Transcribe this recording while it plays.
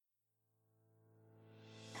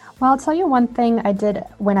Well, I'll tell you one thing I did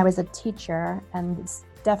when I was a teacher, and it's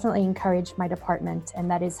definitely encouraged my department,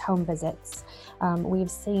 and that is home visits.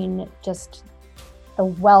 We've seen just the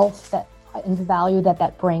wealth and value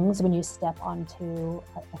that brings when you step onto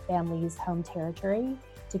a family's home territory,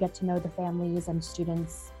 to get to know the families and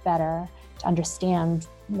students better, to understand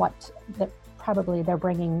what probably they're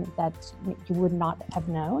bringing that you would not have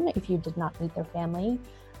known if you did not meet their family,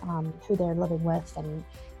 who they're living with. And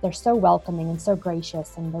they're so welcoming and so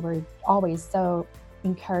gracious, and they were always so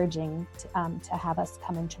encouraging to have us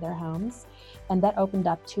come into their homes. And that opened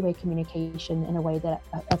up two-way communication in a way that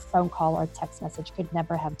a phone call or text message could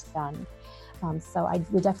never have done. So I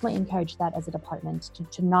would definitely encourage that as a department,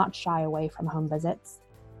 to not shy away from home visits.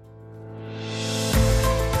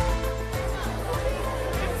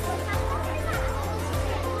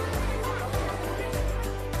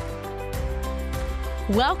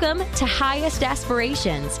 Welcome to Highest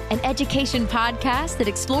Aspirations, an education podcast that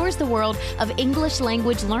explores the world of English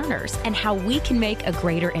language learners and how we can make a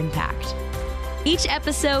greater impact. Each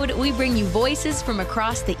episode, we bring you voices from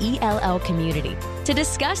across the ELL community to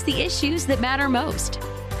discuss the issues that matter most.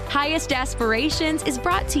 Highest Aspirations is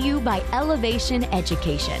brought to you by Elevation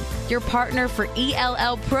Education, your partner for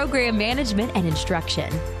ELL program management and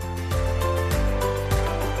instruction.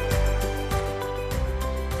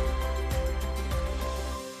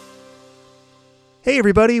 Hey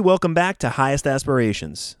everybody, welcome back to Highest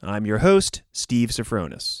Aspirations. I'm your host, Steve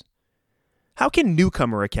Sofronis. How can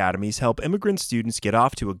newcomer academies help immigrant students get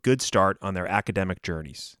off to a good start on their academic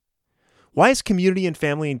journeys? Why is community and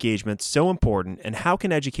family engagement so important, and how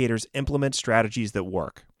can educators implement strategies that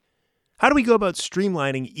work? How do we go about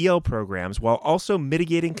streamlining EL programs while also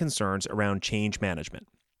mitigating concerns around change management?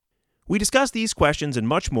 We discuss these questions and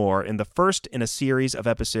much more in the first in a series of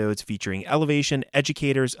episodes featuring Elevation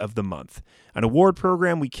Educators of the Month, an award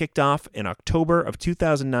program we kicked off in October of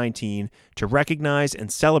 2019 to recognize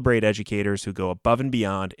and celebrate educators who go above and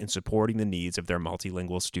beyond in supporting the needs of their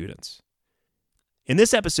multilingual students. In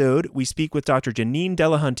this episode, we speak with Dr. Janine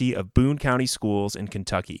Delahunty of Boone County Schools in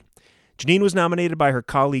Kentucky. Janine was nominated by her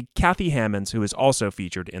colleague Kathy Hammonds, who is also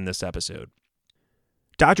featured in this episode.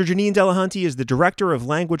 Dr. Janine Delahunty is the Director of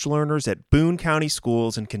Language Learners at Boone County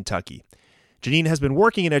Schools in Kentucky. Janine has been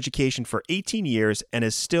working in education for 18 years and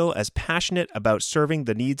is still as passionate about serving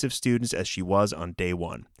the needs of students as she was on day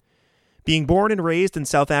one. Being born and raised in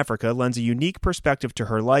South Africa lends a unique perspective to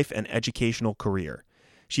her life and educational career.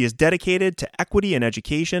 She is dedicated to equity in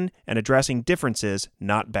education and addressing differences,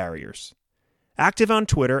 not barriers. Active on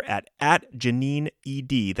Twitter at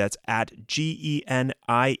 @JanineED, that's at GENIENED,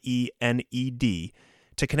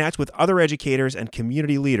 to connect with other educators and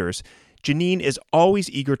community leaders, Janine is always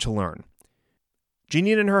eager to learn.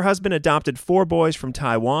 Janine and her husband adopted 4 boys from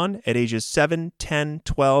Taiwan at ages 7, 10,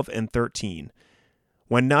 12, and 13.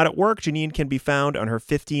 When not at work, Janine can be found on her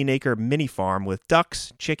 15-acre mini farm with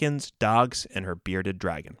ducks, chickens, dogs, and her bearded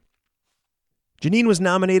dragon. Janine was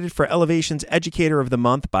nominated for Elevation's Educator of the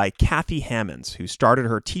Month by Kathy Hammonds, who started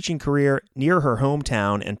her teaching career near her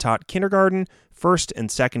hometown and taught kindergarten, 1st,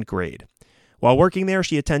 and 2nd grade. While working there,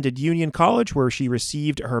 she attended Union College, where she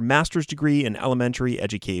received her master's degree in elementary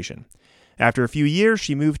education. After a few years,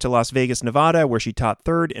 she moved to Las Vegas, Nevada, where she taught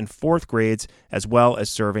 3rd and 4th grades, as well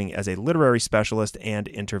as serving as a literary specialist and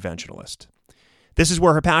interventionalist. This is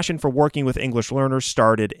where her passion for working with English learners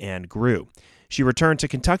started and grew. She returned to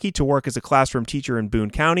Kentucky to work as a classroom teacher in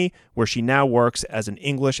Boone County, where she now works as an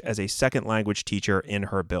English as a second language teacher in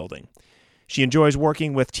her building. She enjoys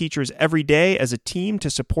working with teachers every day as a team to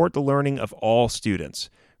support the learning of all students.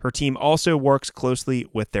 Her team also works closely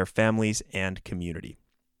with their families and community.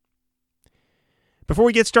 Before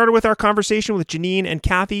we get started with our conversation with Janine and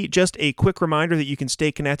Kathy, just a quick reminder that you can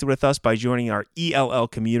stay connected with us by joining our ELL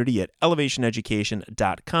community at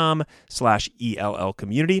elevationeducation.com/ELL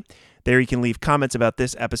community. There you can leave comments about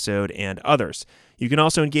this episode and others. You can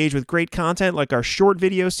also engage with great content like our short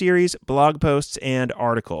video series, blog posts, and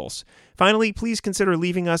articles. Finally, please consider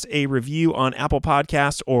leaving us a review on Apple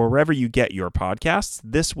Podcasts or wherever you get your podcasts.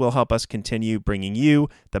 This will help us continue bringing you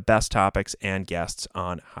the best topics and guests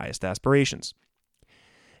on Highest Aspirations.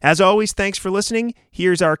 As always, thanks for listening.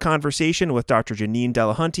 Here's our conversation with Dr. Janine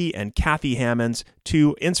Delahunty and Kathy Hammonds,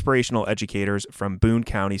 2 inspirational educators from Boone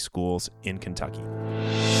County Schools in Kentucky.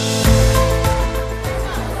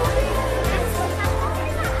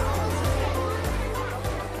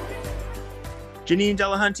 Janine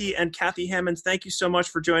Delahunty and Kathy Hammonds, thank you so much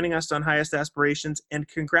for joining us on Highest Aspirations, and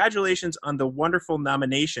congratulations on the wonderful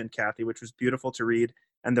nomination, Kathy, which was beautiful to read,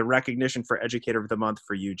 and the recognition for Educator of the Month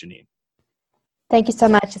for you, Janine. Thank you so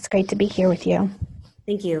much. It's great to be here with you.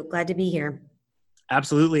 Thank you. Glad to be here.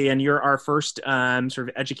 Absolutely. And you're our first sort of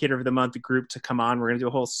Educator of the Month group to come on. We're going to do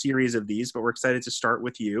a whole series of these, but we're excited to start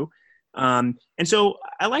with you. And so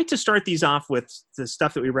I like to start these off with the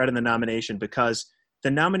stuff that we read in the nomination, because the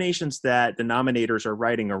nominations that the nominators are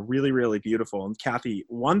writing are really, really beautiful. And Kathy,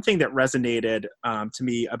 one thing that resonated to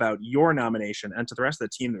me about your nomination, and to the rest of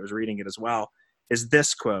the team that was reading it as well, is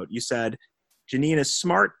this quote. You said, "Janine is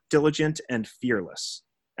smart, diligent, and fearless."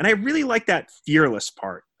 And I really like that fearless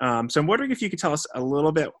part. So I'm wondering if you could tell us a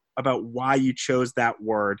little bit about why you chose that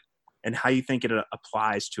word and how you think it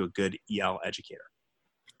applies to a good EL educator.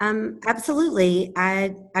 Absolutely.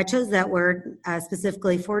 I chose that word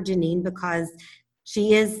specifically for Janine because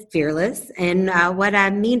she is fearless. And what I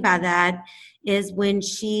mean by that is when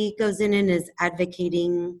she goes in and is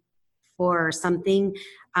advocating for something,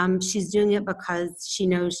 she's doing it because she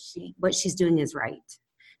knows what she's doing is right.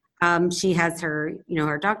 She has her,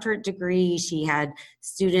 her doctorate degree. She had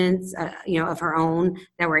students, of her own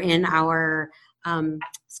that were in our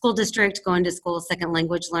school district going to school, second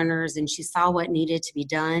language learners, and she saw what needed to be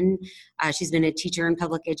done. She's been a teacher in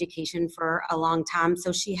public education for a long time,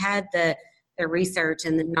 so she had the research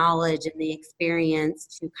and the knowledge and the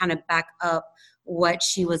experience to kind of back up what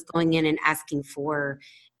she was going in and asking for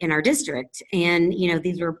in our district. And,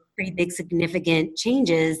 these were pretty big, significant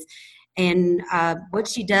changes. And what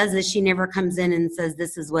she does is she never comes in and says,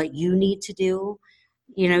 "This is what you need to do."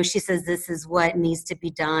 She says, "This is what needs to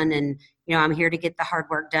be done. And, I'm here to get the hard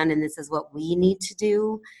work done. And this is what we need to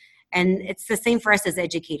do." And it's the same for us as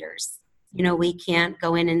educators. We can't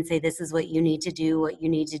go in and say, "This is what you need to do, what you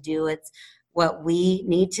need to do." It's what we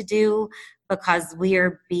need to do, because we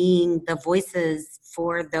are being the voices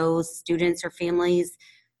for those students or families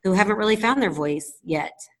who haven't really found their voice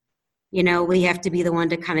yet. We have to be the one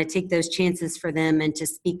to kind of take those chances for them and to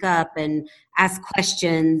speak up and ask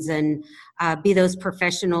questions and be those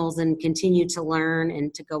professionals and continue to learn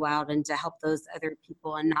and to go out and to help those other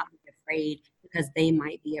people and not be afraid, because they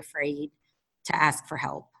might be afraid to ask for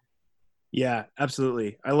help. Yeah,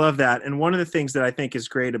 absolutely. I love that. And one of the things that I think is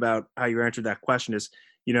great about how you answered that question is,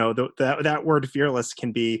 that word fearless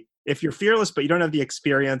can be, if you're fearless, but you don't have the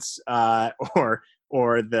experience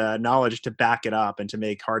or the knowledge to back it up and to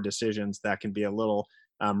make hard decisions, that can be a little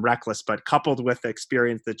reckless. But coupled with the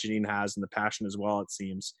experience that Janine has and the passion as well, it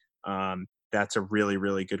seems, that's a really,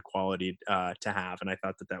 really good quality to have. And I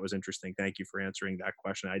thought that was interesting. Thank you for answering that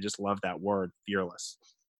question. I just love that word, fearless.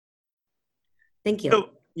 Thank you. So,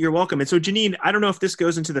 you're welcome. And so, Janine, I don't know if this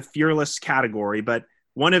goes into the fearless category, but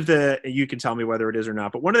you can tell me whether it is or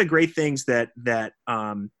not, but one of the great things that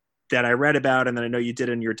I read about, and that I know you did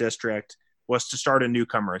in your district, was to start a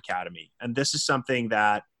newcomer academy. And this is something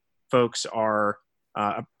that folks are,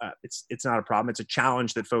 it's not a problem. It's a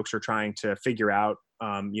challenge that folks are trying to figure out,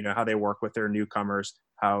 how they work with their newcomers,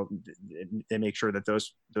 how they make sure that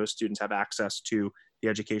those students have access to the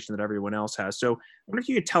education that everyone else has. So I wonder if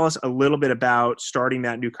you could tell us a little bit about starting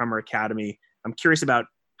that newcomer academy. I'm curious about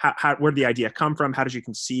where did the idea come from? How did you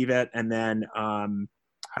conceive it? And then how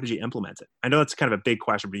did you implement it? I know it's kind of a big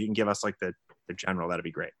question, but you can give us like the general, that'd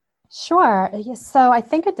be great. Sure. Yes. So I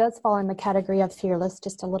think it does fall in the category of fearless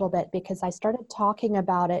just a little bit, because I started talking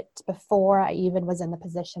about it before I even was in the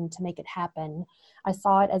position to make it happen. I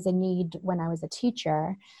saw it as a need when I was a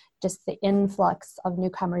teacher, just the influx of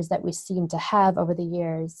newcomers that we seem to have over the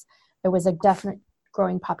years. There was a definite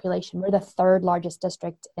growing population. We're the third largest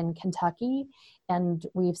district in Kentucky, and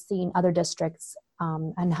we've seen other districts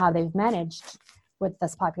and how they've managed with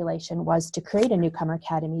this population was to create a newcomer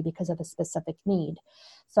academy because of the specific need.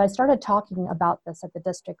 So I started talking about this at the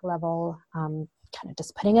district level, kind of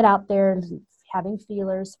just putting it out there, having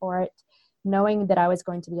feelers for it, knowing that I was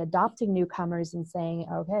going to be adopting newcomers and saying,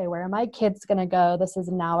 okay, where are my kids going to go? This is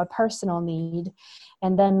now a personal need.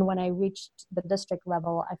 And then when I reached the district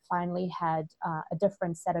level, I finally had a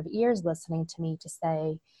different set of ears listening to me to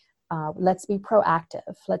say, let's be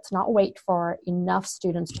proactive. Let's not wait for enough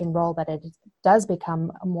students to enroll that it does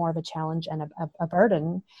become more of a challenge and a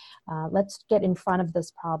burden. Let's get in front of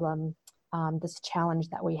this problem, this challenge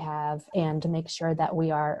that we have, and to make sure that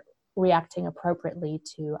we are reacting appropriately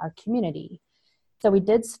to our community. So we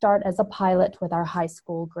did start as a pilot with our high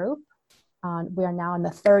school group. We are now in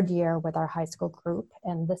the third year with our high school group,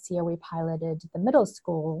 and this year we piloted the middle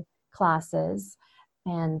school classes,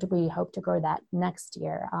 and we hope to grow that next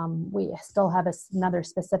year. We still have another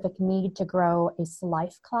specific need to grow a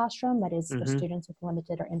SLIFE classroom, that is for students with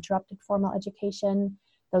limited or interrupted formal education.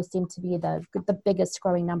 Those seem to be the biggest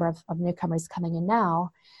growing number of newcomers coming in now.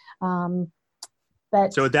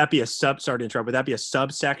 So would that be sorry to interrupt, would that be a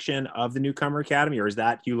subsection of the Newcomer Academy, or is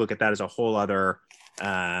that, you look at that as a whole other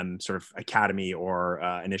sort of academy or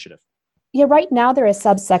initiative? Yeah, right now they're a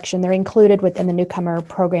subsection. They're included within the newcomer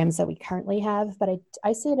programs that we currently have, but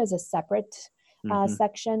I see it as a separate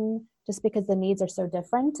section just because the needs are so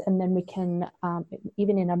different. And then we can,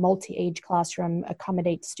 even in a multi-age classroom,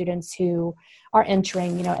 accommodate students who are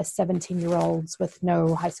entering, as 17-year-olds with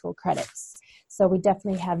no high school credits. So we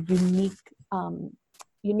definitely have unique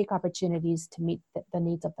opportunities to meet the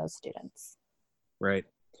needs of those students. Right.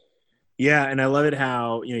 Yeah. And I love it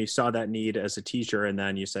how, you saw that need as a teacher. And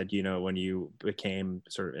then you said, when you became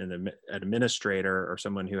sort of an administrator or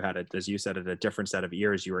someone who had, as you said, a different set of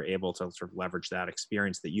ears, you were able to sort of leverage that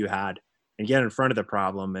experience that you had and get in front of the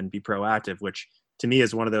problem and be proactive, which to me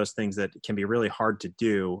is one of those things that can be really hard to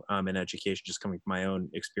do in education, just coming from my own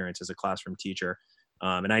experience as a classroom teacher.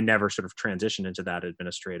 And I never sort of transitioned into that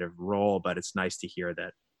administrative role, but it's nice to hear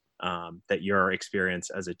that that your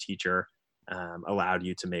experience as a teacher allowed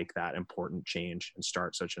you to make that important change and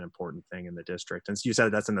start such an important thing in the district. And so you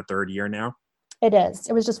said that's in the third year now? It is.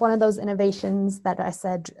 It was just one of those innovations that I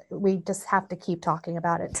said, we just have to keep talking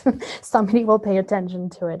about it. Somebody will pay attention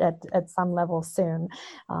to it at some level soon.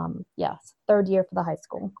 Yes, third year for the high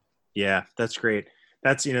school. Yeah, that's great.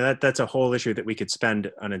 That's, that's a whole issue that we could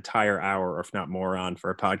spend an entire hour, or if not more, on for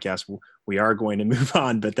a podcast. We are going to move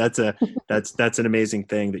on, but that's an amazing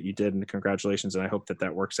thing that you did, and congratulations. And I hope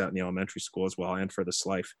that works out in the elementary school as well, and for the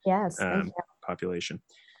SLIFE population.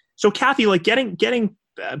 So Kathy, like getting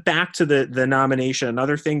back to the nomination,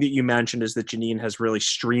 another thing that you mentioned is that Janine has really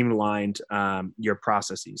streamlined your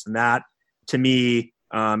processes, and that to me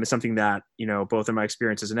is something that, both in my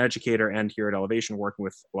experience as an educator and here at Elevation, working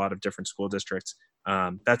with a lot of different school districts,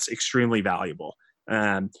 that's extremely valuable.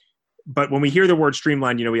 But when we hear the word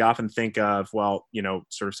streamlined, we often think of,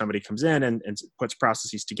 sort of somebody comes in and puts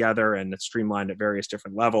processes together and it's streamlined at various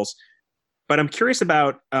different levels. But I'm curious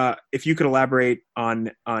about if you could elaborate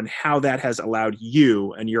on how that has allowed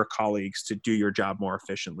you and your colleagues to do your job more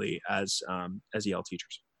efficiently as EL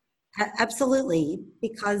teachers. Absolutely,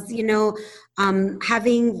 because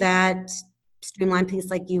having that streamlined piece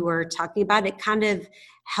like you were talking about, it kind of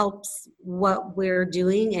helps what we're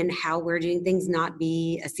doing and how we're doing things not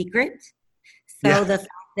be a secret. So the fact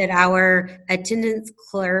that our attendance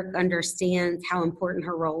clerk understands how important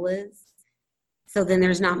her role is, so then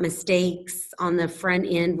there's not mistakes on the front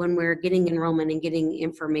end when we're getting enrollment and getting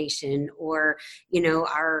information, or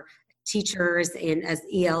our teachers and as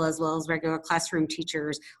EL as well as regular classroom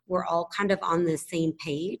teachers, we're all kind of on the same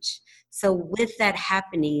page. So with that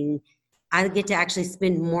happening, I get to actually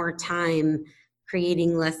spend more time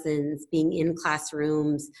creating lessons, being in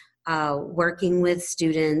classrooms, working with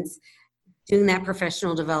students, doing that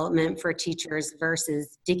professional development for teachers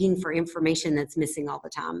versus digging for information that's missing all the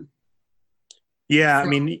time. Yeah,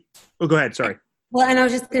 so, go ahead, sorry. Well, and I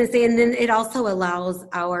was just going to say, and then it also allows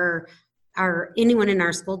our anyone in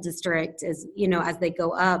our school district, as they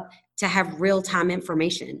go up, to have real-time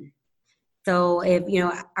information. So if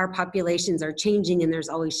our populations are changing and there's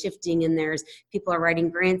always shifting and there's people are writing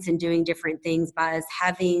grants and doing different things, by us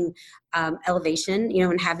having Elevation,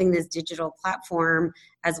 and having this digital platform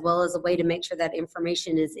as well as a way to make sure that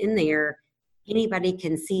information is in there, anybody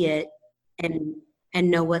can see it and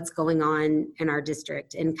know what's going on in our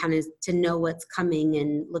district and kind of to know what's coming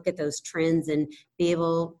and look at those trends and be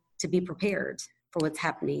able to be prepared for what's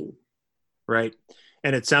happening. Right.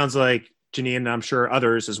 And it sounds like Janine, and I'm sure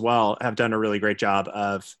others as well, have done a really great job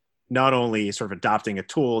of not only sort of adopting a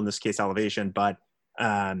tool, in this case Elevation, but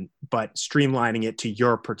streamlining it to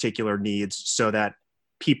your particular needs so that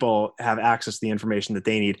people have access to the information that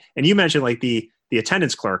they need. And you mentioned like the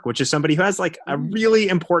attendance clerk, which is somebody who has like a really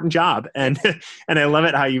important job. And I love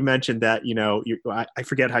it how you mentioned that, I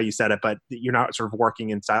forget how you said it, but you're not sort of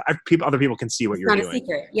working inside. Other people can see what you're doing. It's not a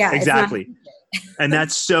secret. Yeah, exactly. And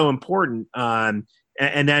that's so important.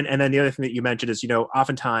 And then the other thing that you mentioned is,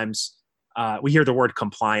 oftentimes we hear the word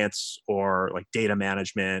compliance or like data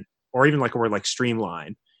management or even like a word like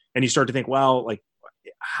streamline. And you start to think, well, like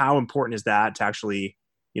how important is that to actually,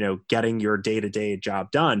 getting your day-to-day job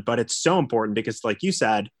done? But it's so important because like you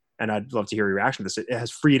said, and I'd love to hear your reaction to this, it has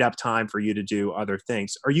freed up time for you to do other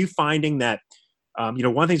things. Are you finding that, one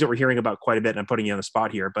of the things that we're hearing about quite a bit, and I'm putting you on the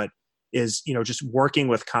spot here, but is, just working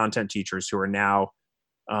with content teachers who are now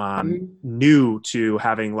new to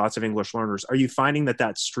having lots of English learners. Are you finding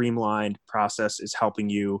that streamlined process is helping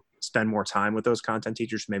you spend more time with those content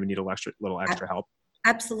teachers who maybe need a little extra help?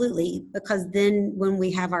 Absolutely. Because then when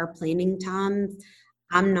we have our planning times,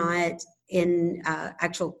 I'm not in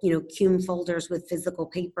actual, CUME folders with physical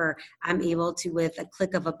paper, I'm able to, with a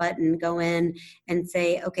click of a button, go in and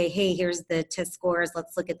say, okay, hey, here's the test scores.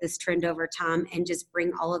 Let's look at this trend over time, and just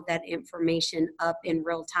bring all of that information up in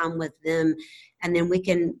real time with them. And then we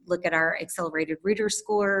can look at our accelerated reader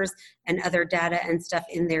scores and other data and stuff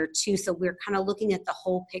in there too. So we're kind of looking at the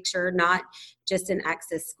whole picture, not just an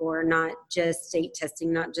access score, not just state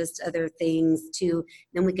testing, not just other things too.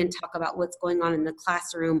 Then we can talk about what's going on in the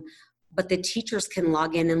classroom, but the teachers can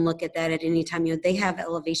log in and look at that at any time. They have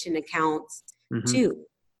Elevation accounts too.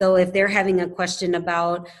 So if they're having a question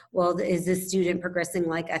about, well, is this student progressing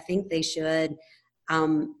like I think they should,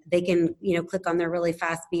 they can, click on there really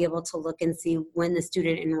fast, be able to look and see when the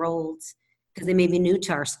student enrolled, because they may be new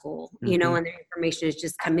to our school, and their information has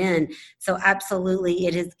just come in. So absolutely,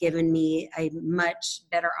 it has given me a much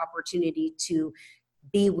better opportunity to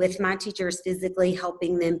be with my teachers physically,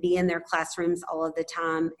 helping them be in their classrooms all of the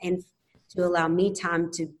time, and to allow me time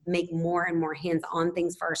to make more and more hands-on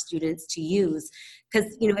things for our students to use.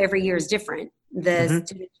 Because, every year is different. The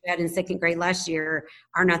students you had in second grade last year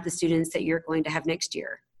are not the students that you're going to have next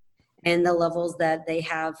year. And the levels that they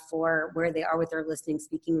have for where they are with their listening,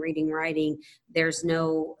 speaking, reading, writing, there's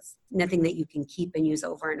nothing that you can keep and use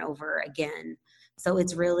over and over again. So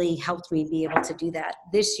it's really helped me be able to do that.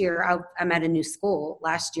 This year, I'm at a new school.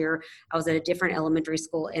 Last year, I was at a different elementary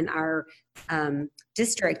school in our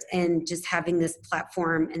district, and just having this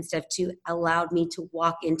platform and stuff too allowed me to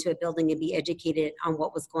walk into a building and be educated on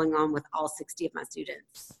what was going on with all 60 of my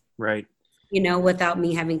students. Right. Without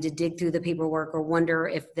me having to dig through the paperwork or wonder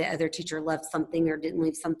if the other teacher left something or didn't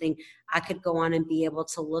leave something. I could go on and be able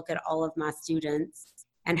to look at all of my students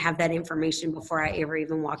and have that information before I ever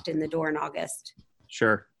even walked in the door in August.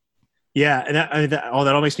 Sure. Yeah. And that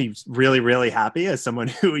all makes me really, really happy as someone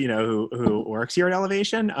who, who works here at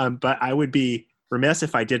Elevation. But I would be remiss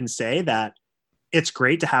if I didn't say that it's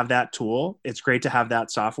great to have that tool. It's great to have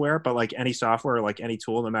that software, but like any software, like any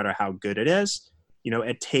tool, no matter how good it is,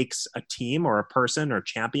 it takes a team or a person or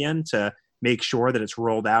champion to make sure that it's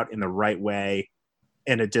rolled out in the right way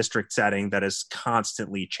in a district setting that is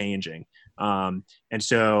constantly changing. And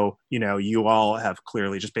so, you all have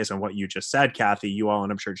clearly, just based on what you just said, Kathy, you all,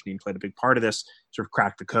 and I'm sure Janine played a big part of this, sort of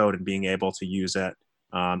cracked the code and being able to use it.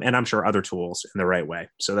 And I'm sure other tools in the right way.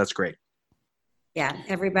 So that's great. Yeah.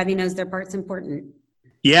 Everybody knows their part's important.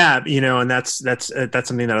 Yeah. And that's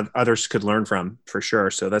something that others could learn from for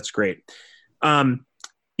sure. So that's great.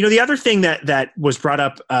 The other thing that was brought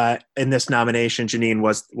up in this nomination, Janine,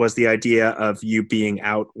 was the idea of you being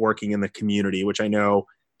out working in the community, which I know,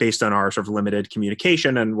 based on our sort of limited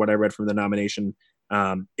communication and what I read from the nomination,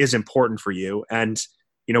 is important for you. And,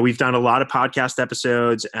 we've done a lot of podcast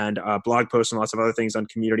episodes and blog posts and lots of other things on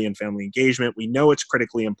community and family engagement. We know it's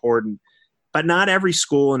critically important, but not every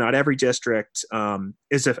school and not every district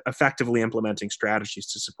is effectively implementing strategies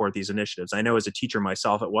to support these initiatives. I know as a teacher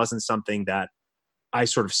myself, it wasn't something that I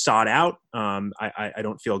sort of sought out. I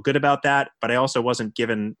don't feel good about that, but I also wasn't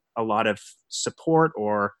given a lot of support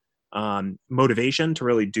or motivation to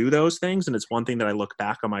really do those things. And it's one thing that I look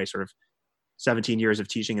back on my sort of 17 years of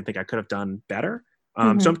teaching and think I could have done better.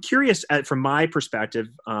 So I'm curious from my perspective,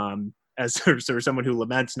 as sort of someone who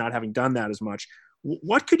laments not having done that as much,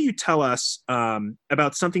 what could you tell us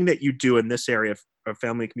about something that you do in this area of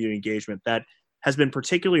family and community engagement that has been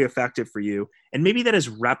particularly effective for you, and maybe that is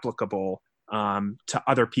replicable to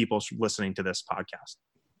other people listening to this podcast?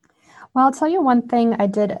 Well, I'll tell you one thing I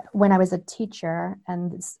did when I was a teacher,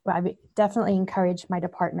 and I definitely encourage my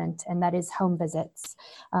department, and that is home visits.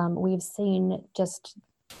 We've seen just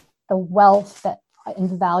the wealth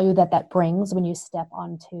and value that brings when you step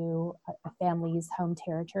onto a family's home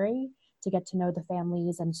territory, to get to know the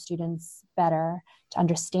families and students better, to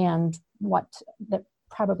understand what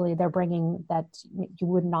probably they're bringing that you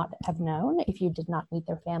would not have known if you did not meet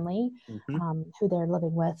their family, who they're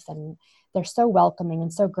living with. And they're so welcoming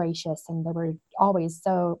and so gracious, and they were always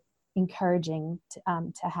so encouraging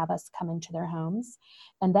to have us come into their homes.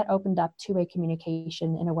 And that opened up two-way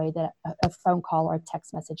communication in a way that a phone call or a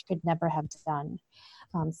text message could never have done.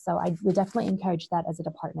 So I would definitely encourage that as a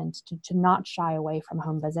department to not shy away from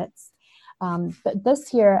home visits. But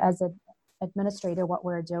this year, as an administrator, what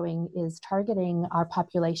we're doing is targeting our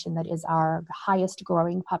population that is our highest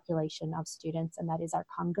growing population of students, and that is our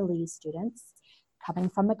Congolese students coming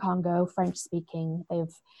from the Congo, French speaking.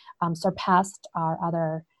 They've surpassed our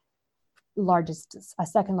other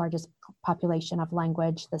second largest population of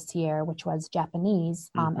language this year, which was Japanese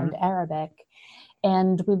and Arabic.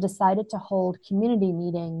 And we've decided to hold community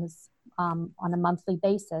meetings on a monthly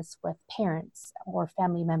basis with parents or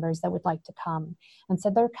family members that would like to come. And so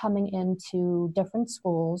they're coming into different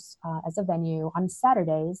schools as a venue on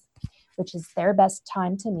Saturdays, which is their best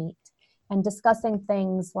time to meet, and discussing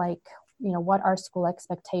things like, what are school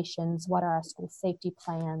expectations? What are our school safety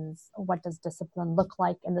plans? What does discipline look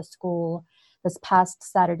like in the school? This past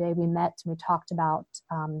Saturday, we met and we talked about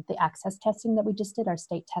the access testing that we just did, our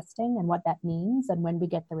state testing, and what that means, and when we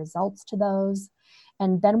get the results to those.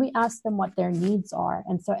 And then we ask them what their needs are.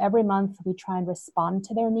 And so every month we try and respond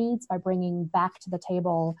to their needs by bringing back to the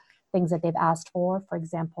table things that they've asked for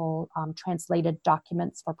example, translated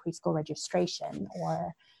documents for preschool registration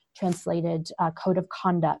or translated code of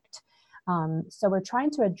conduct. So we're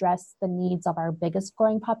trying to address the needs of our biggest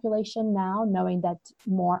growing population now, knowing that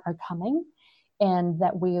more are coming and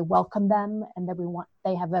that we welcome them and that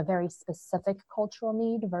they have a very specific cultural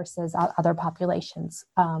need versus other populations.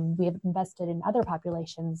 We have invested in other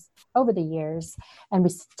populations over the years, and we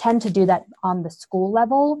tend to do that on the school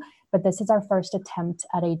level, but this is our first attempt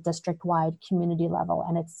at a district-wide community level,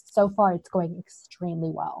 and so far it's going extremely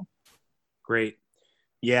well. Great.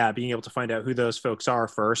 Yeah, being able to find out who those folks are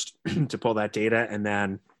first to pull that data and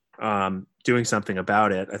then doing something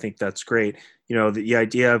about it. I think that's great. The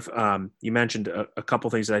idea of, you mentioned a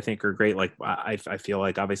couple things that I think are great. Like I feel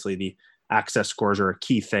like obviously the access scores are a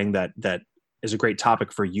key thing that is a great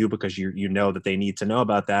topic for you because you know that they need to know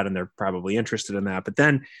about that and they're probably interested in that. But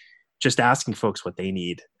then just asking folks what they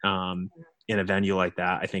need in a venue like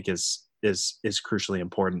that, I think is crucially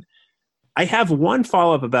important. I have one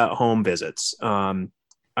follow-up about home visits. I've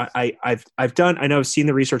seen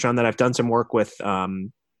the research on that. I've done some work with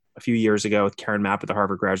a few years ago with Karen Mapp at the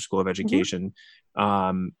Harvard Graduate School of Education.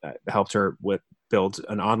 Helped her build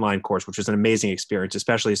an online course, which was an amazing experience,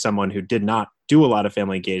 especially as someone who did not do a lot of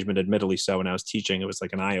family engagement, admittedly so. When I was teaching, it was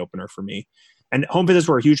like an eye opener for me. And home visits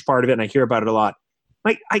were a huge part of it, and I hear about it a lot.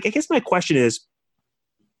 I guess my question is,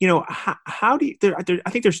 how do you? I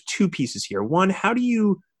think there's two pieces here. One, how do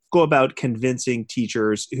you go about convincing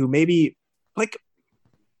teachers who may be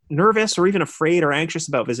nervous or even afraid or anxious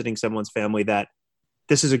about visiting someone's family that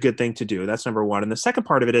this is a good thing to do? That's number one. And the second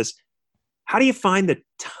part of it is, how do you find the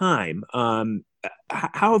time?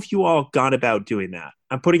 How have you all gone about doing that?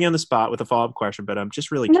 I'm putting you on the spot with a follow-up question, but I'm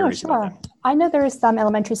just really curious about that. I know there are some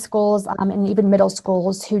elementary schools and even middle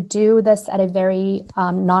schools who do this at a very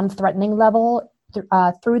non-threatening level.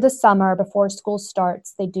 Through the summer, before school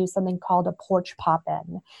starts, they do something called a porch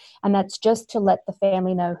pop-in. And that's just to let the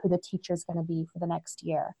family know who the teacher is going to be for the next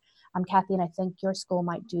year. Kathy, and I think your school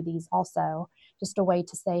might do these also. Just a way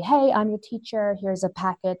to say, hey, I'm your teacher. Here's a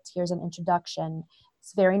packet. Here's an introduction.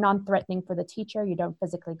 It's very non-threatening for the teacher. You don't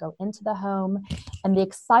physically go into the home. And the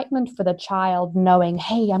excitement for the child knowing,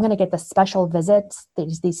 hey, I'm going to get the special visits.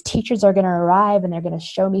 These teachers are going to arrive and they're going to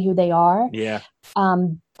show me who they are. Yeah.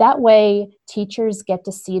 That way, teachers get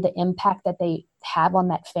to see the impact that they have on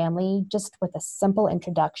that family just with a simple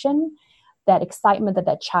introduction. That excitement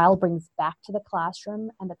that child brings back to the classroom,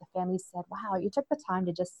 and that the family said, wow, you took the time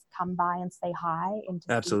to just come by and say hi and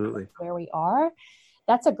to Absolutely. see where we are.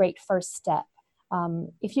 That's a great first step.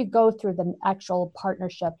 If you go through the actual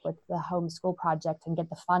partnership with the homeschool project and get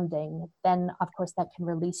the funding, then of course that can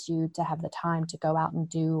release you to have the time to go out and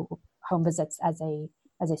do home visits as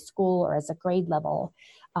a school or as a grade level.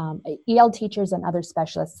 EL teachers and other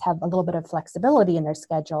specialists have a little bit of flexibility in their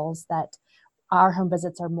schedules that our home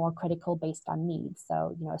visits are more critical based on needs.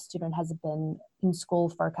 So, a student has been in school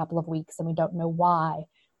for a couple of weeks and we don't know why.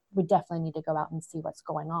 We definitely need to go out and see what's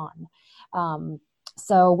going on.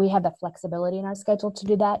 So we have the flexibility in our schedule to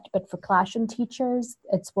do that. But for classroom teachers,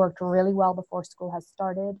 it's worked really well before school has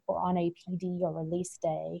started or on a PD or release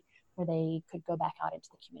day where they could go back out into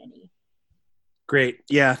the community. Great.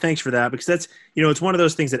 Yeah, thanks for that. Because that's, it's one of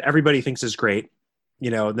those things that everybody thinks is great.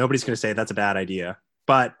 Nobody's going to say that's a bad idea.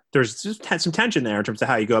 But there's just some tension there in terms of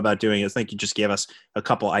how you go about doing it. I think you just gave us a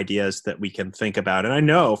couple ideas that we can think about. And I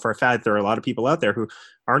know for a fact there are a lot of people out there who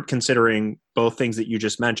aren't considering both things that you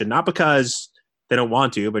just mentioned, not because they don't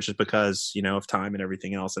want to, but just because, of time and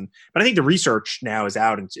everything else. But I think the research now is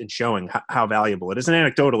out and showing how valuable it is. And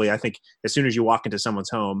anecdotally, I think as soon as you walk into someone's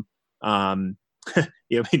home,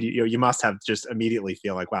 you must have just immediately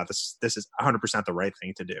feel like, wow, this is 100% the right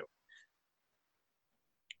thing to do.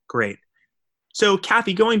 Great. So,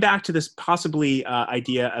 Kathy, going back to this possibly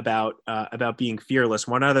idea about being fearless,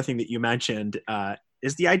 one other thing that you mentioned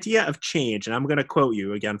is the idea of change. And I'm going to quote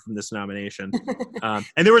you again from this nomination. And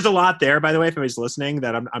there was a lot there, by the way, if anybody's listening,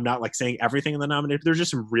 that I'm not saying everything in the nomination. There's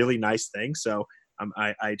just some really nice things. So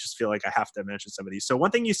I just feel like I have to mention some of these. So one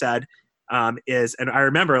thing you said and I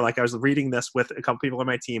remember like I was reading this with a couple people on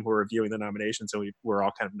my team who were reviewing the nomination, so we were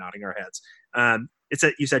all kind of nodding our heads.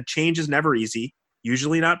 You said change is never easy,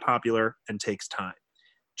 usually not popular, and takes time.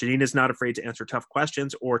 Janine is not afraid to answer tough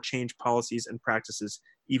questions or change policies and practices,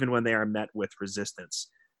 even when they are met with resistance.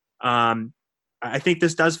 I think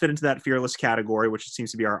this does fit into that fearless category, which seems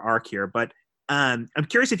to be our arc here. But I'm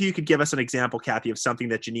curious if you could give us an example, Kathy, of something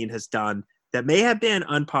that Janine has done that may have been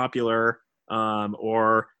unpopular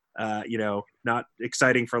or not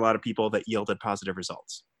exciting for a lot of people that yielded positive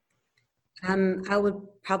results. I would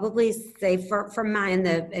probably say from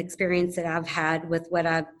the experience that I've had with what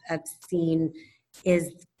I've seen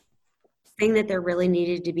is saying that there really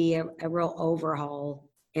needed to be a real overhaul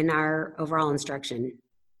in our overall instruction.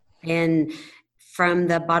 And from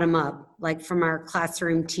the bottom up, like from our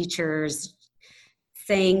classroom teachers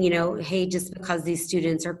saying, hey, just because these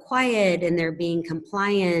students are quiet and they're being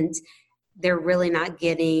compliant, they're really not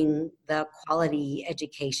getting the quality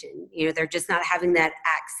education. They're just not having that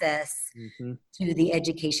access to the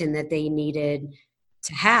education that they needed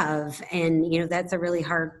to have. And, that's a really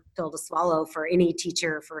hard pill to swallow for any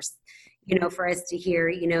teacher, for us to hear,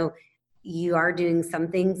 you are doing some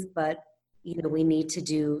things, but, we need to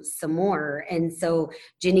do some more. And so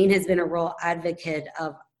Janine has been a real advocate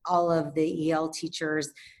of all of the EL teachers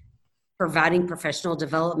providing professional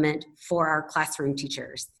development for our classroom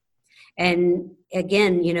teachers. And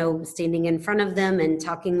again, standing in front of them and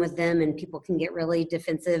talking with them, and people can get really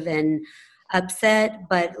defensive and upset,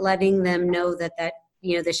 but letting them know that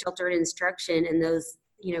the sheltered instruction and those,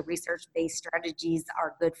 research-based strategies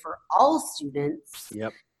are good for all students.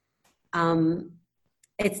 Yep.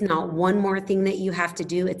 It's not one more thing that you have to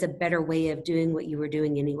do. It's a better way of doing what you were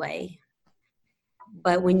doing anyway.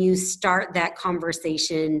 But when you start that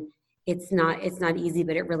conversation, it's not easy,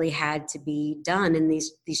 but it really had to be done. And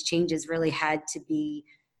these changes really had to be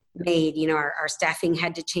made. Our staffing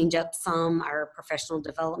had to change up some, our professional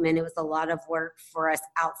development. It was a lot of work for us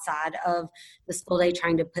outside of the school day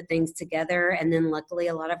trying to put things together. And then luckily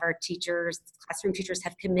a lot of our classroom teachers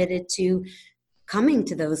have committed to coming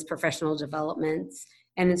to those professional developments.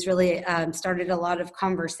 And it's really started a lot of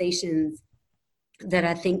conversations that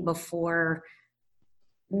I think before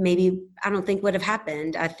maybe I don't think would have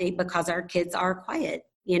happened. I think because our kids are quiet,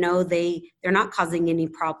 they're not causing any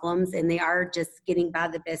problems and they are just getting by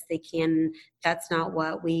the best they can. That's not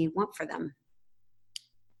what we want for them.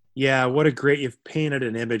 Yeah, you've painted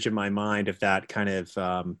an image in my mind of that kind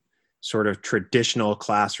of sort of traditional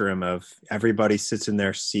classroom of everybody sits in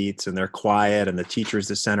their seats and they're quiet and the teacher's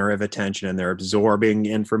the center of attention and they're absorbing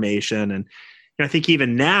information. And I think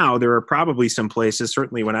even now there are probably some places,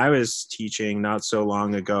 certainly when I was teaching not so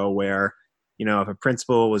long ago, where, if a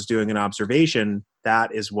principal was doing an observation,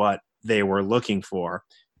 that is what they were looking for.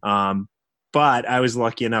 But I was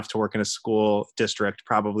lucky enough to work in a school district,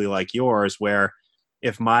 probably like yours, where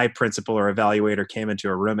if my principal or evaluator came into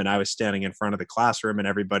a room and I was standing in front of the classroom and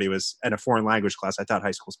everybody was in a foreign language class, I taught high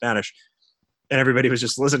school Spanish, and everybody was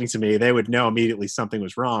just listening to me, they would know immediately something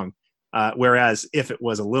was wrong. Whereas if it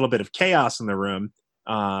was a little bit of chaos in the room,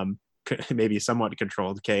 maybe somewhat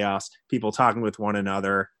controlled chaos, people talking with one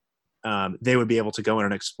another, they would be able to go in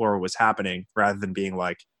and explore what was happening rather than being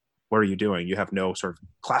like, what are you doing? You have no sort of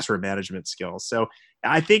classroom management skills. So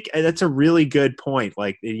I think that's a really good point.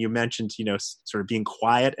 Like you mentioned, sort of being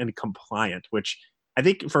quiet and compliant, which I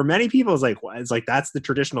think for many people is like that's the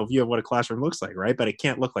traditional view of what a classroom looks like, right? But it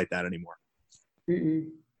can't look like that anymore. Mm-mm.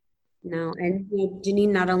 No, and Janine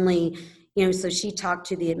not only, so she talked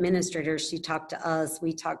to the administrators, she talked to us,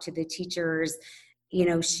 we talked to the teachers,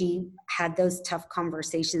 she had those tough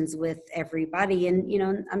conversations with everybody.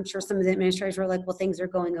 And, I'm sure some of the administrators were like, well, things are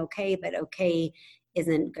going okay, but okay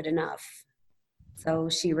isn't good enough. So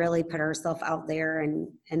she really put herself out there and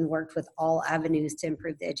worked with all avenues to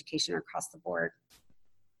improve the education across the board.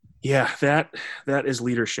 Yeah, that is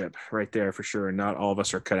leadership right there for sure. And not all of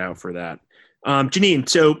us are cut out for that. Janine,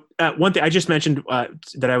 so one thing I just mentioned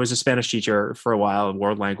that I was a Spanish teacher for a while in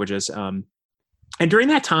world languages. And during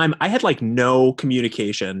that time, I had no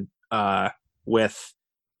communication with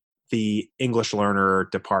the English learner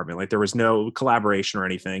department. There was no collaboration or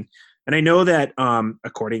anything. And I know that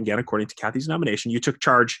according to Kathy's nomination, you took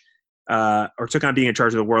charge or took on being in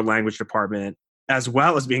charge of the world language department as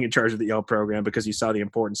well as being in charge of the EL program because you saw the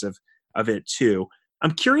importance of it too.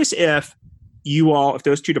 I'm curious if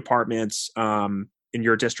those two departments in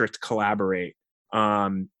your district collaborate.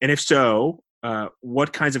 And if so,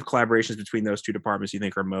 what kinds of collaborations between those two departments do you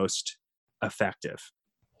think are most effective?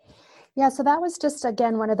 Yeah, so that was just,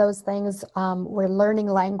 again, one of those things. We're learning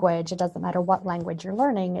language. It doesn't matter what language you're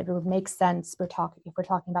learning. It would make sense. If we're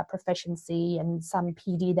talking about proficiency and some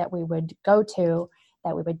PD that we would go to,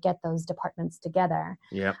 that we would get those departments together.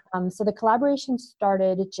 Yeah. So the collaboration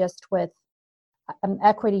started just with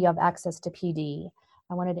equity of access to PD.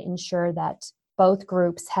 I wanted to ensure that both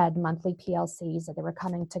groups had monthly PLCs, that they were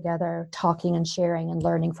coming together, talking and sharing and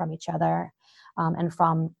learning from each other. And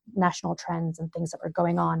from national trends and things that were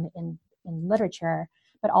going on in literature,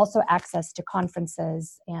 but also access to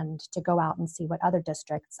conferences and to go out and see what other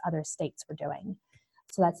districts, other states were doing.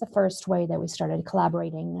 So that's the first way that we started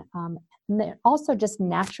collaborating. And then also just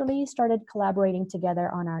naturally started collaborating together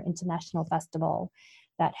on our international festival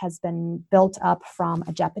that has been built up from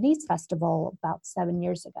a Japanese festival about 7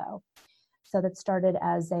 years ago. So that started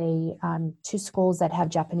as two schools that have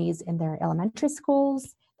Japanese in their elementary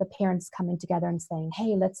schools, the parents coming together and saying,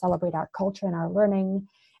 hey, let's celebrate our culture and our learning,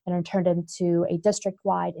 and it turned into a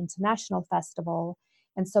district-wide international festival.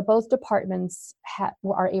 And so both departments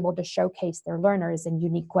are able to showcase their learners in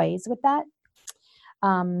unique ways with that.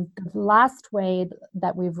 The last way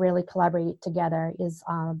that we've really collaborated together is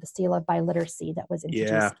the Seal of Biliteracy that was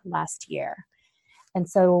introduced last year. And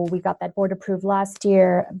so we got that board approved last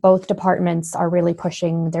year. Both departments are really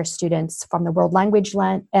pushing their students from the world language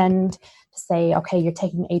end to say, okay, you're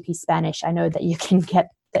taking AP Spanish. I know that you can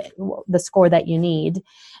get the score that you need.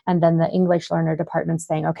 And then the English learner department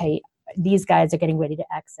saying, okay, these guys are getting ready to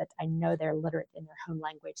exit. I know they're literate in their home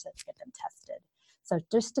language. Let's get them tested. So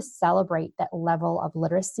just to celebrate that level of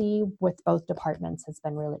literacy with both departments has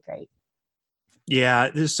been really great.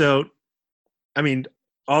 Yeah. So, I mean,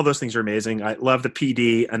 all those things are amazing. I love the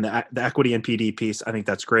PD and the equity and PD piece. I think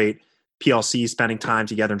that's great. PLC, spending time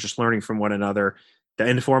together and just learning from one another. The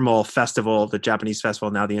informal festival, the Japanese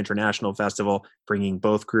festival, now the international festival, bringing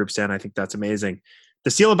both groups in. I think that's amazing.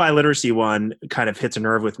 The Seal of Biliteracy one kind of hits a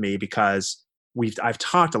nerve with me because I've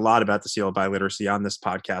talked a lot about the Seal of Biliteracy on this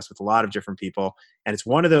podcast with a lot of different people. And it's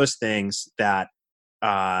one of those things that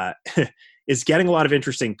is getting a lot of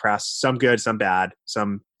interesting press, some good, some bad,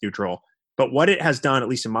 some neutral. But what it has done, at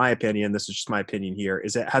least in my opinion, this is just my opinion here,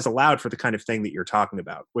 is it has allowed for the kind of thing that you're talking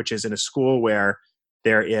about, which is in a school where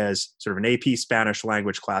there is sort of an AP Spanish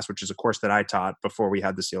language class, which is a course that I taught before we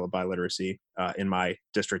had the Seal of Biliteracy in my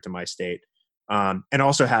district, in my state, and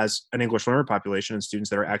also has an English learner population and students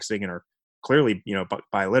that are exiting and are clearly,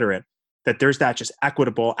 biliterate, that there's that just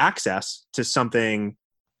equitable access to something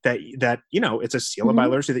that it's a Seal of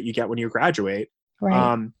Biliteracy that you get when you graduate.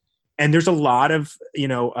 Right. And there's a lot of,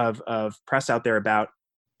 of press out there about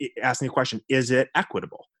asking the question, is it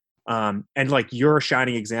equitable? And like your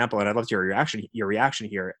shining example, and I'd love to hear your reaction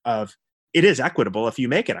here of it is equitable if you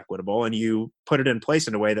make it equitable and you put it in place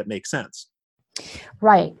in a way that makes sense.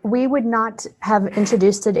 Right. We would not have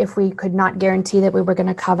introduced it if we could not guarantee that we were going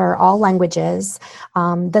to cover all languages.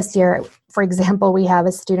 This year, for example, we have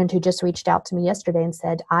a student who just reached out to me yesterday and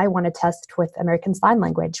said, I want to test with American Sign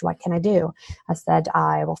Language. What can I do? I said,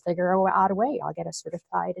 I will figure out a way. I'll get a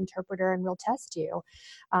certified interpreter and we'll test you.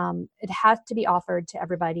 It has to be offered to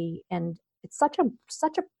everybody. And it's such a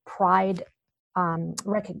pride,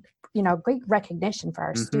 great recognition for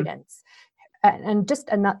our students. And just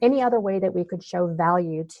any other way that we could show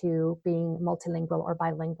value to being multilingual or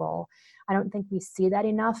bilingual. I don't think we see that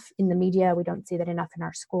enough in the media. We don't see that enough in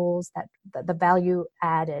our schools, that the value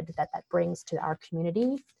added that brings to our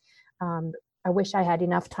community. I wish I had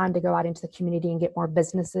enough time to go out into the community and get more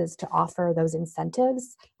businesses to offer those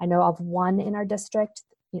incentives. I know of one in our district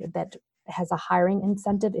that has a hiring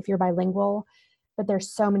incentive if you're bilingual, but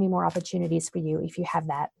there's so many more opportunities for you if you have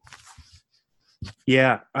that.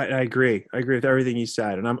 Yeah, I agree. I agree with everything you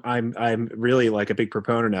said, and I'm really like a big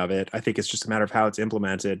proponent of it. I think it's just a matter of how it's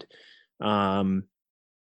implemented,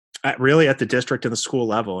 really at the district and the school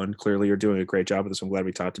level. And clearly, you're doing a great job with this. I'm glad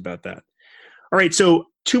we talked about that. All right, so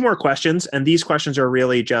 2 more questions, and these questions are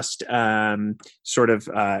really just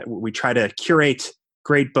we try to curate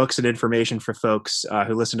great books and information for folks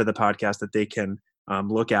who listen to the podcast that they can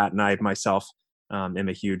look at. And I myself am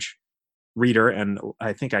a huge reader, and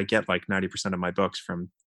I think I get like 90% of my books from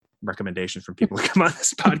recommendations from people who come on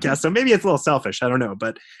this podcast. So maybe it's a little selfish. I don't know.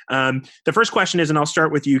 But the first question is, and I'll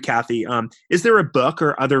start with you, Kathy, is there a book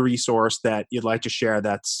or other resource that you'd like to share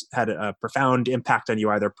that's had a profound impact on you,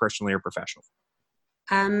 either personally or professionally?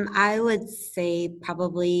 I would say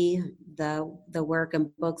probably the work and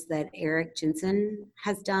books that Eric Jensen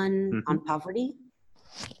has done on poverty,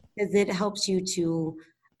 because it helps you to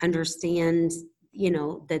understand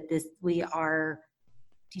that we are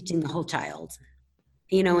teaching the whole child,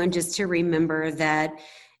 and just to remember that,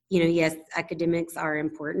 yes, academics are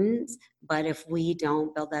important, but if we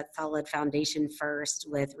don't build that solid foundation first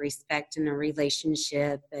with respect and a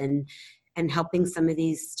relationship and helping some of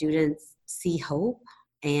these students see hope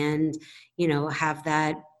and, have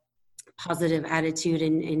that positive attitude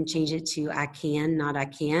and change it to I can, not I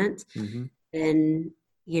can't, then,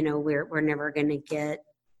 we're never going to get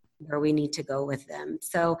where we need to go with them.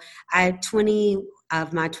 So 20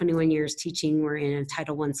 of my 21 years teaching were in a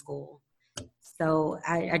Title I school. So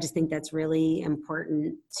I just think that's really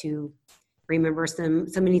important to remember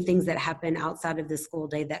so many things that happen outside of the school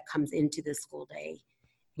day that comes into the school day.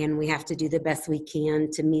 And we have to do the best we can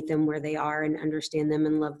to meet them where they are and understand them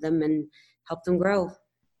and love them and help them grow.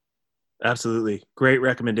 Absolutely. Great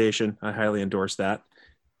recommendation. I highly endorse that.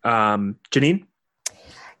 Janine?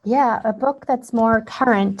 Yeah, a book that's more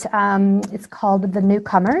current. It's called The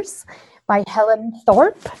Newcomers by Helen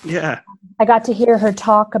Thorpe. Yeah. I got to hear her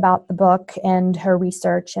talk about the book and her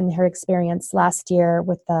research and her experience last year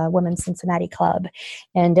with the Women's Cincinnati Club.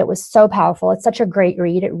 And it was so powerful. It's such a great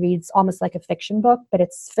read. It reads almost like a fiction book, but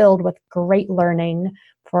it's filled with great learning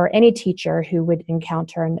for any teacher who would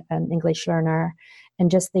encounter an English learner, and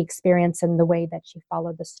just the experience and the way that she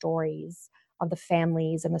followed the stories of the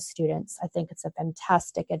families and the students. I think it's a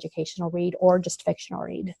fantastic educational read, or just fictional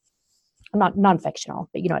read. Not non-fictional,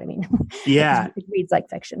 but you know what I mean. Yeah. It reads like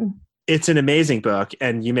fiction. It's an amazing book,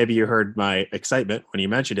 and you heard my excitement when you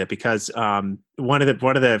mentioned it, because one of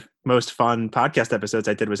the most fun podcast episodes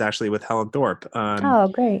I did was actually with Helen Thorpe. Oh,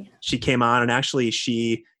 great! She came on, and actually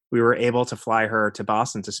we were able to fly her to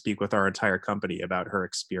Boston to speak with our entire company about her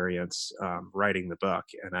experience writing the book,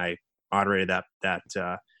 and I moderated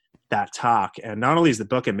that talk. And not only is the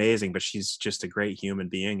book amazing, but she's just a great human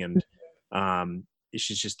being, and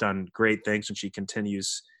she's just done great things, and she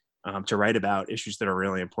continues to write about issues that are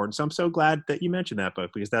really important. So I'm so glad that you mentioned that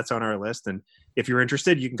book, because that's on our list. And if you're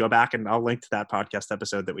interested, you can go back, and I'll link to that podcast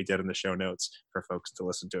episode that we did in the show notes for folks to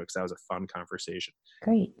listen to, because that was a fun conversation.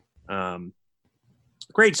 Great.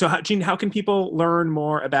 Great. So Jean, how can people learn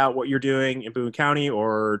more about what you're doing in Boone County,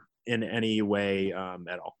 or in any way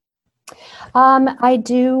at all? I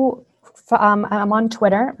do. I'm on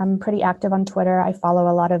Twitter. I'm pretty active on Twitter. I follow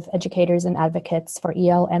a lot of educators and advocates for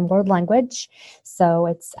EL and world language. So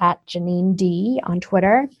it's at Janine D on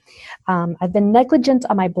Twitter. I've been negligent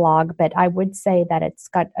on my blog, but I would say that it's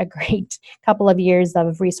got a great couple of years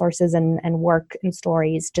of resources and work and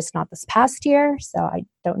stories, just not this past year. So I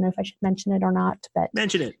don't know if I should mention it or not, but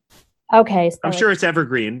mention it. Okay. So I'm sure it's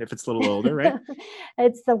evergreen if it's a little older, right?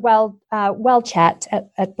 It's the Well Chat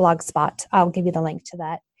at Blogspot. I'll give you the link to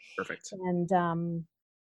that. Perfect. And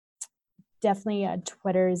definitely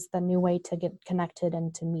Twitter is the new way to get connected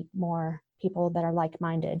and to meet more people that are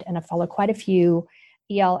like-minded. And I follow quite a few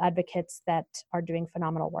EL advocates that are doing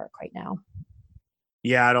phenomenal work right now.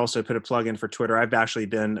 Yeah, I'd also put a plug in for Twitter. I've actually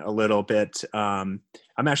been a little bit, I'm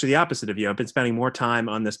actually the opposite of you. I've been spending more time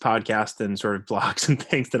on this podcast and sort of blogs and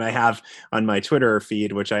things than I have on my Twitter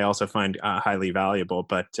feed, which I also find highly valuable,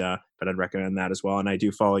 but I'd recommend that as well. And I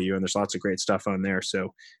do follow you, and there's lots of great stuff on there.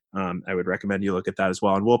 So I would recommend you look at that as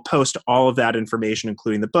well. And we'll post all of that information,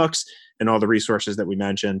 including the books and all the resources that we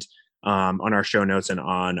mentioned on our show notes and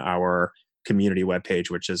on our community webpage,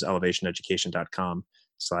 which is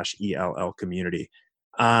elevationeducation.com/ELL community.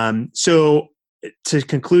 So to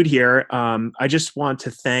conclude here, I just want to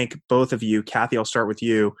thank both of you. Kathy, I'll start with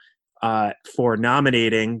you, for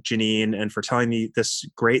nominating Janine and for telling me this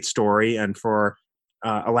great story, and for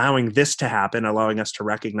allowing this to happen, allowing us to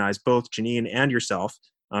recognize both Janine and yourself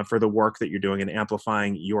for the work that you're doing and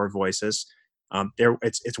amplifying your voices.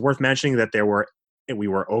 It's worth mentioning that we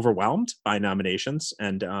were overwhelmed by nominations,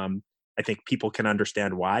 and I think people can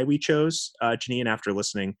understand why we chose Janine after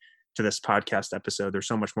listening to this podcast episode. There's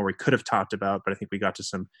so much more we could have talked about, but I think we got to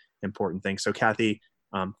some important things. So Kathy,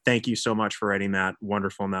 thank you so much for writing that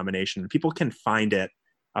wonderful nomination. People can find it.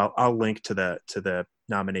 I'll link to the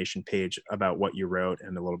nomination page about what you wrote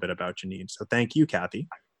and a little bit about Janine. So thank you, Kathy.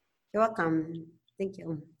 You're welcome. Thank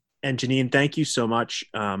you. And Janine, thank you so much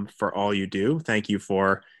for all you do. Thank you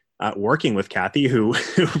for working with Kathy, who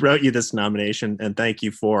wrote you this nomination, and thank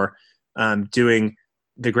you for doing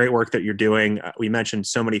the great work that you're doing. We mentioned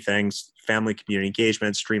so many things: family community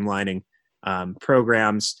engagement, streamlining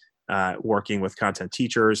programs, working with content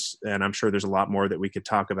teachers, and I'm sure there's a lot more that we could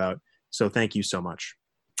talk about. So thank you so much.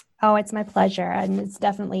 Oh, it's my pleasure. And it's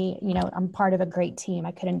definitely, I'm part of a great team.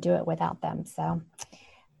 I couldn't do it without them. So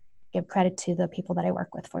give credit to the people that I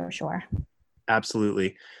work with for sure.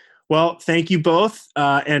 Absolutely. Well, thank you both,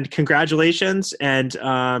 and congratulations. And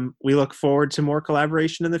we look forward to more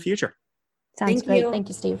collaboration in the future. Sounds great. Thank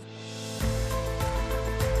you, Steve.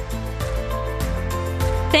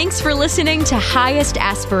 Thanks for listening to Highest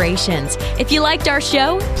Aspirations. If you liked our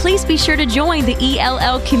show, please be sure to join the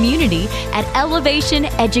ELL community at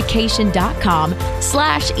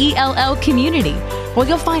elevationeducation.com/ELL community, where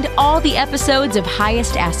you'll find all the episodes of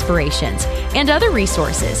Highest Aspirations and other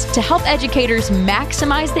resources to help educators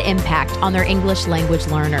maximize the impact on their English language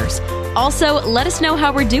learners. Also, let us know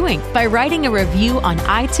how we're doing by writing a review on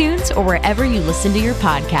iTunes or wherever you listen to your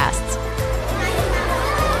podcasts.